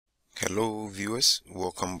Hello viewers,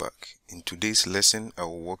 welcome back. In today's lesson, I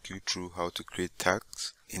will walk you through how to create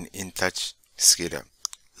tags in InTouch SCADA.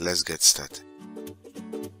 Let's get started.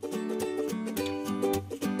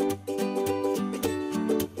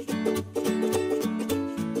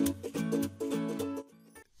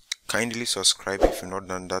 Kindly subscribe if you've not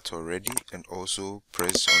done that already, and also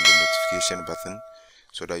press on the notification button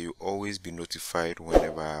so that you always be notified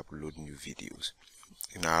whenever I upload new videos.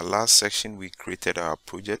 In our last section, we created our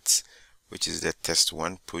project, which is the test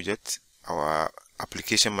 1 project. Our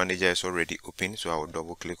application manager is already open, so I will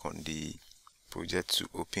double click on the project to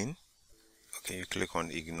open. Okay, you click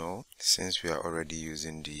on ignore since we are already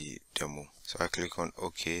using the demo. So I click on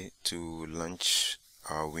OK to launch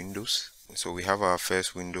our windows. So we have our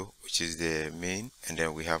first window, which is the main, and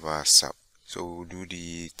then we have our sub. So we'll do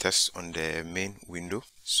the test on the main window.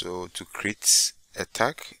 So to create a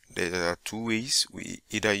tag, there are two ways. We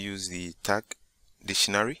either use the tag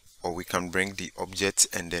dictionary, or we can bring the object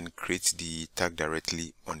and then create the tag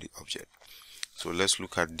directly on the object. So let's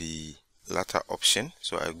look at the latter option.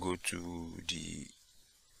 So I go to the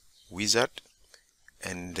wizard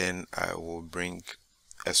and then I will bring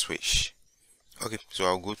a switch. Okay, so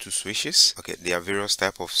I'll go to switches. Okay, there are various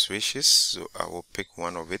types of switches, so I will pick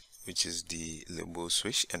one of it, which is the label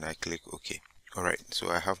switch, and I click OK. Alright, so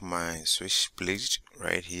I have my switch placed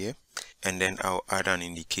right here, and then I'll add an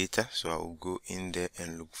indicator. So I'll go in there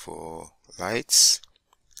and look for lights,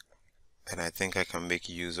 and I think I can make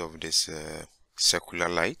use of this circular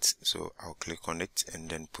light, so I'll click on it and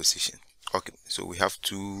then position. Okay, so we have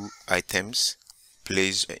two items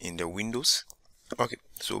placed in the windows. Okay,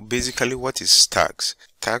 so basically what is tags?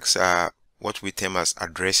 Tags are what we term as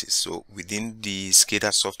addresses. So within the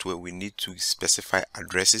SCADA software, we need to specify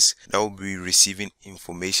addresses that will be receiving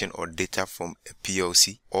information or data from a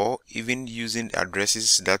PLC, or even using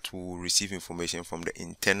addresses that will receive information from the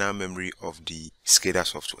internal memory of the SCADA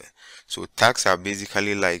software. So tags are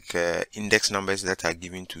basically like index numbers that are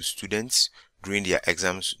given to students during their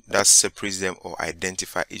exams that separates them or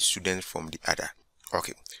identify each student from the other.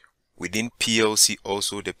 Okay. Within PLC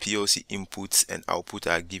also, the PLC inputs and output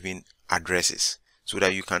are given addresses so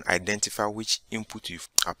that you can identify which input you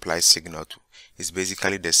apply signal to. It's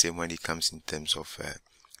basically the same when it comes in terms of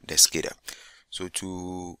the SCADA. So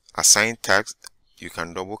to assign tags, you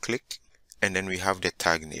can double click and then we have the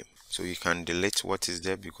tag name. So you can delete what is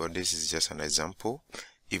there because this is just an example.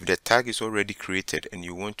 If the tag is already created and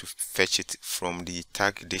you want to fetch it from the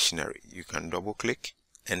tag dictionary, you can double click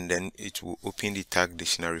and then it will open the tag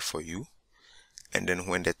dictionary for you. And then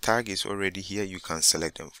when the tag is already here, you can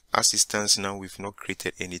select them. As it stands now, we've not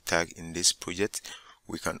created any tag in this project.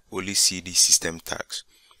 We can only see the system tags,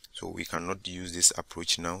 so we cannot use this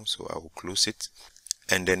approach now. So I will close it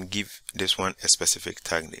and then give this one a specific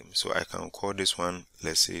tag name. So I can call this one,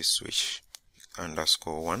 let's say switch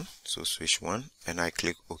 _1, so switch 1, and I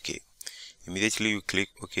click OK. Immediately you click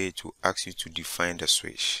OK to ask you to define the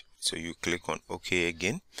switch. So you click on OK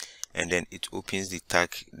again, and then it opens the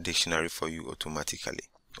tag dictionary for you automatically.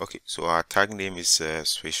 Okay, so our tag name is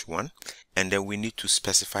switch 1, and then we need to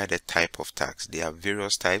specify the type of tags. There are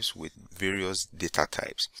various types with various data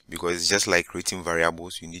types, because it's just like creating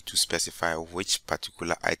variables. You need to specify which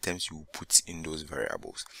particular items you put in those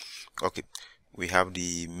variables. Okay, we have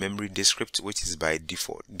the memory descript, which is by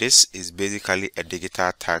default. This is basically a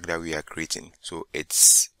digital tag that we are creating, so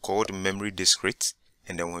it's called memory descript.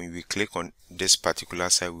 And then when we click on this particular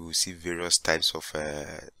side, we will see various types of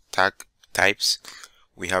tag types.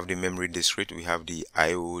 We have the memory discrete, we have the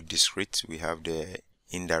IO discrete, we have the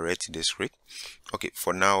indirect discrete. Okay,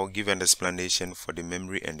 for now, I'll give an explanation for the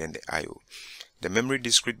memory and then the IO. The memory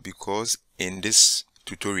discrete, because in this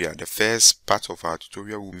tutorial, the first part of our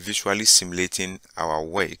tutorial will be visually simulating our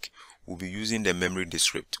work. We'll be using the memory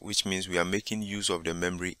descript, which means we are making use of the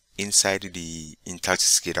memory inside the InTouch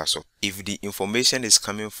SCADA. So if the information is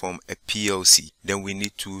coming from a PLC, then we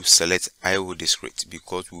need to select IO discrete,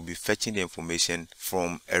 because we'll be fetching the information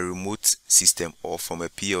from a remote system or from a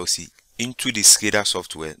PLC into the SCADA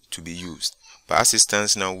software to be used. But as it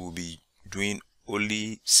stands now, we'll be doing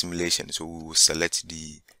only simulation, so we will select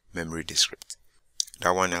the memory descript.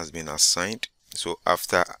 That one has been assigned. So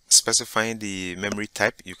after specifying the memory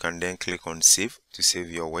type, you can then click on save to save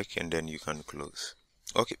your work, and then you can close.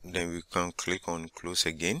 Okay, then we can click on close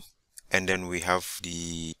again, and then we have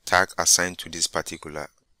the tag assigned to this particular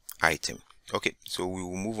item. Okay, so we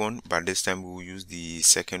will move on, but this time we will use the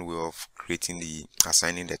second way of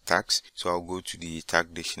assigning the tags. So I'll go to the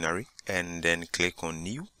tag dictionary and then click on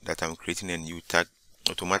new, that I'm creating a new tag.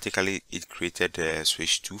 Automatically it created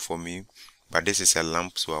switch 2 for me, but this is a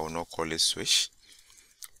lamp, so I will not call it switch.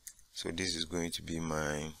 So this is going to be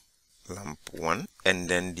my lamp 1, and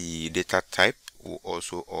then the data type will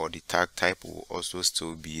also, or the tag type will also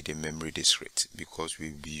still be the memory discrete, because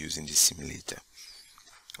we'll be using the simulator.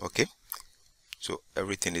 Okay, so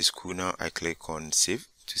everything is cool now. I click on save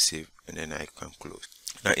to save, and then I can close.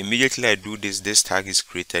 Now immediately I do this, this tag is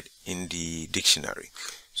created in the dictionary.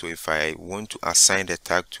 So if I want to assign the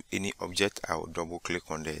tag to any object, I will double click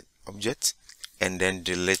on the object and then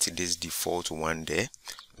delete this default one there.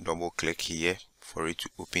 Double click here for it to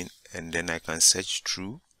open, and then I can search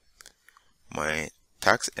through my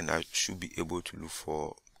tags and I should be able to look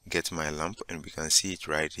for get my lamp, and we can see it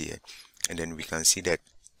right here, and then we can see that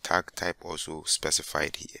tag type also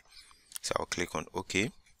specified here. So I'll click on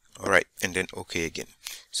OK. Alright, and then OK again.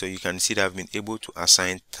 So you can see that I've been able to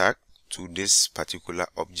assign tag to this particular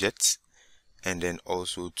object and then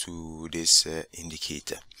also to this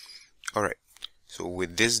indicator. Alright, so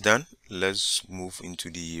with this done, let's move into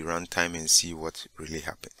the runtime and see what really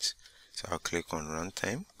happens. So I'll click on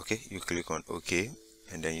runtime. Okay, you click on OK,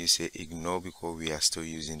 and then you say ignore because we are still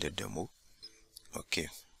using the demo. Okay,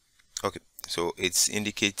 so it's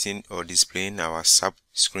indicating or displaying our sub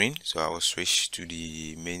screen. So I will switch to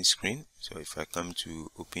the main screen. So if I come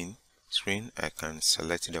to open screen, I can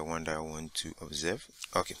select the one that I want to observe.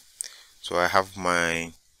 Okay, so I have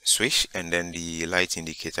my switch and then the light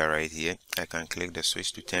indicator right here. I can click the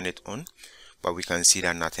switch to turn it on, but we can see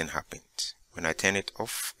that nothing happened. When I turn it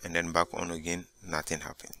off and then back on again, nothing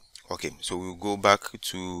happened. Okay, so we'll go back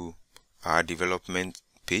to our development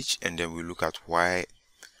page and then we'll look at why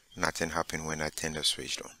nothing happened when I turn the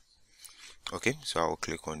switch on. Okay, so I will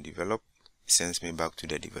click on develop. It sends me back to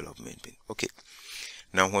the development page. Okay,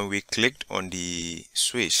 now when we clicked on the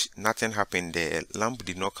switch, nothing happened. The lamp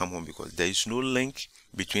did not come on because there is no link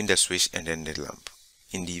between the switch and then the lamp.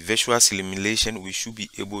 In the visual simulation, we should be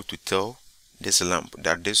able to tell this lamp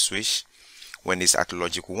that this switch, when it's at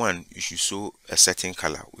logic 1, you should show a certain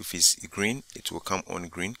color. If it's green, it will come on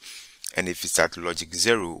green, and if it's at logic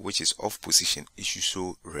 0, which is off position, it should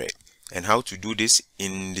show red. And how to do this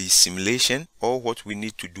in the simulation, all what we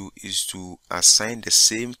need to do is to assign the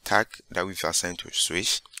same tag that we've assigned to a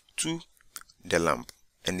switch to the lamp,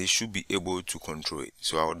 and it should be able to control it.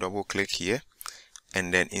 So I'll double click here,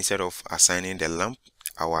 and then instead of assigning the lamp,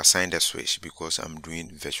 I'll assign the switch because I'm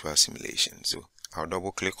doing virtual simulation. So I'll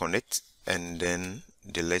double click on it and then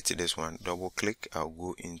delete this one. Double click, I'll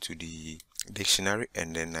go into the dictionary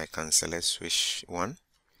and then I can select switch 1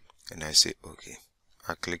 and I say okay.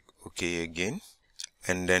 I click OK again,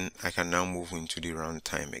 and then I can now move into the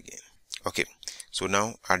runtime again. Okay, so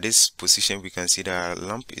now at this position we can see that our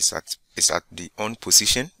lamp is at the on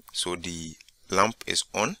position, so the lamp is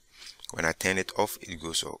on. When I turn it off, it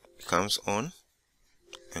goes off. It comes on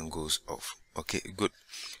and goes off. Okay, good.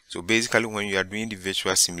 So basically when you are doing the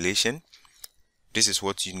virtual simulation, this is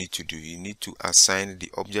what you need to do. You need to assign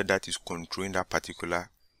the object that is controlling that particular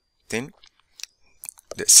thing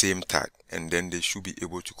the same tag, and then they should be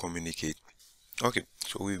able to communicate. Okay,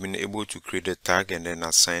 so we've been able to create a tag and then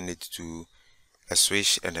assign it to a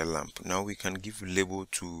switch and a lamp. Now we can give label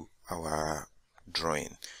to our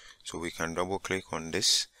drawing. So we can double click on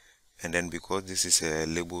this, and then because this is a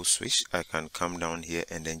label switch, I can come down here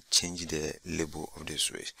and then change the label of the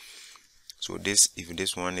switch. So this, if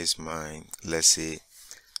this one is my, let's say,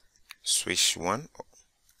 switch 1,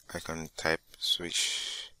 I can type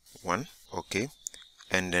switch 1. Okay,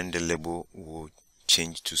 and then the label will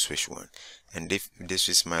change to switch 1. And if this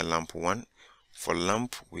is my lamp 1, for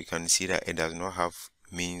lamp we can see that it does not have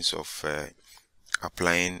means of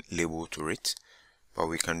applying label to it, but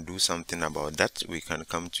we can do something about that. We can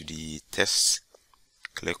come to the test,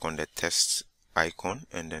 click on the test icon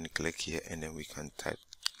and then click here, and then we can type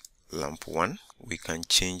lamp 1. We can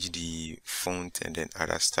change the font and then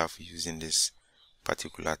other stuff using this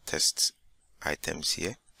particular test items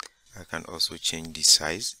here. I can also change the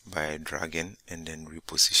size by dragging and then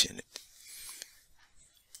reposition it.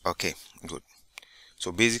 Okay, good.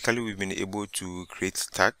 So basically we've been able to create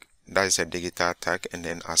tag, that is a digital tag, and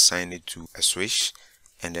then assign it to a switch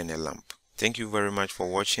and then a lamp. Thank you very much for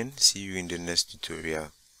watching. See you in the next tutorial.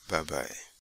 Bye bye.